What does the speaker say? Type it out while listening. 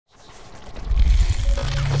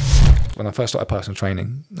when I first started personal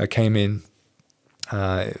training, I came into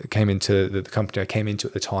the company I came into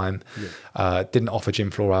at the time, didn't offer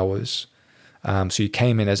gym floor hours. So you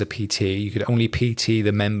came in as a PT, you could only PT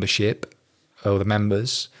the membership or the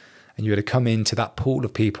members, and you had to come into that pool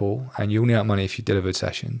of people, and you only had money if you delivered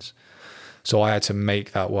sessions. So I had to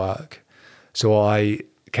make that work. So I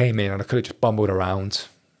came in and I could have just bumbled around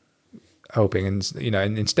hoping, and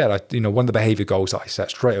and instead one of the behavior goals that I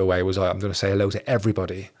set straight away was I'm going to say hello to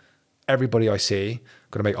everybody I see. I'm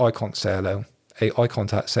going to make eye contact,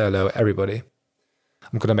 say hello, everybody.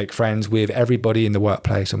 I'm going to make friends with everybody in the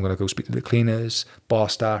workplace. I'm going to go speak to the cleaners, bar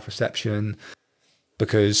staff, reception,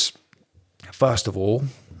 because first of all,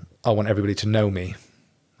 I want everybody to know me.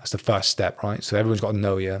 That's the first step, right? So everyone's got to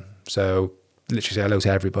know you. So literally say hello to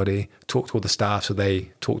everybody, talk to all the staff so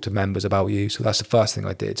they talk to members about you. So that's the first thing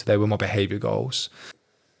I did. So they were my behavior goals.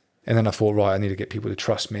 And then I thought, right, I need to get people to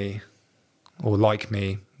trust me or like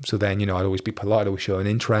me. So then, I'd always be polite, always show an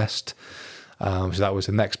interest. So that was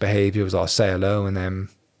the next behavior, was I'll say hello, and then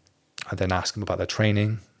I then ask them about their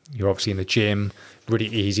training. You're obviously in the gym, really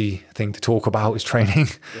easy thing to talk about is training.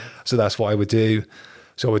 Yeah. So that's what I would do.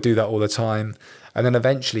 So I would do that all the time. And then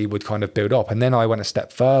eventually would kind of build up. And then I went a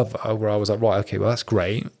step further where I was like, right, okay, well, that's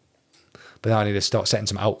great. But now I need to start setting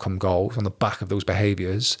some outcome goals on the back of those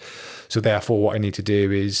behaviors. So therefore, what I need to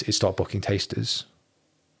do is start booking tasters.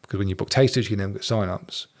 Because when you book tasters, you can then get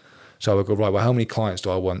sign-ups. So I would go, right, well, how many clients do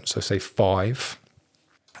I want? So say 5.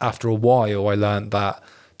 After a while, I learned that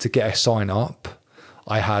to get a sign-up,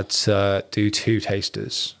 I had to do 2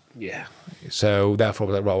 tasters. Yeah. So therefore, I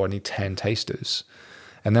was like, right, well, I need 10 tasters.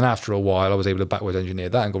 And then after a while, I was able to backwards engineer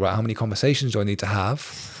that and go, right, how many conversations do I need to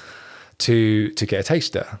have to get a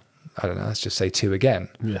taster? I don't know, let's just say 2 again.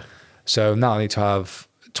 Yeah. So now I need to have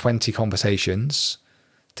 20 conversations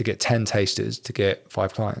to get 10 tasters to get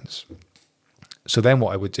 5 clients. So then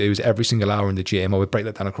what I would do is every single hour in the gym, I would break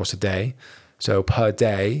that down across a day. So per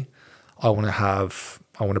day, I want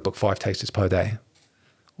to book 5 tasters per day.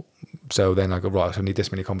 So then I go, right, so I need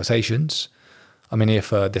this many conversations. I'm in here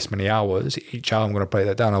for this many hours. Each hour I'm going to break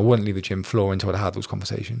that down. I wouldn't leave the gym floor until I had those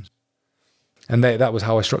conversations. And that was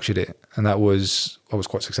how I structured it. And I was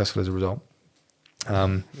quite successful as a result.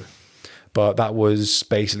 But that was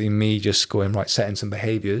basically me just going, right, setting some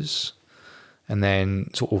behaviors and then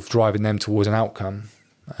sort of driving them towards an outcome.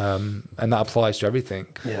 And that applies to everything.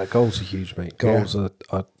 Yeah, goals are huge, mate. Goals are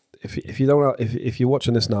if you're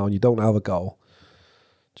watching this now and you don't have a goal,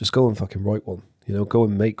 just go and fucking write one. Go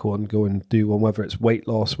and make one, go and do one, whether it's weight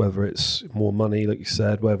loss, whether it's more money, like you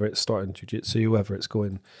said, whether it's starting jiu-jitsu, whether it's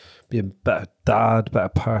being a better dad, better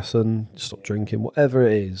person, stop drinking, whatever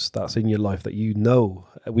it is that's in your life that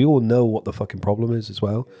we all know what the fucking problem is as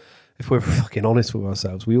well. If we're fucking honest with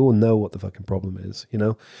ourselves, we all know what the fucking problem is,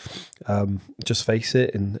 just face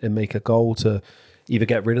it and make a goal to either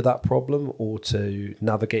get rid of that problem or to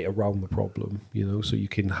navigate around the problem, so you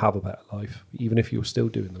can have a better life, even if you're still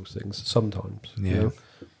doing those things sometimes. Yeah.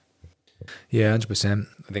 Yeah, 100%.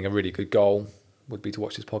 I think a really good goal would be to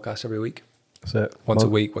watch this podcast every week. That's it. Once a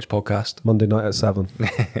week, watch podcast. Monday night at 7.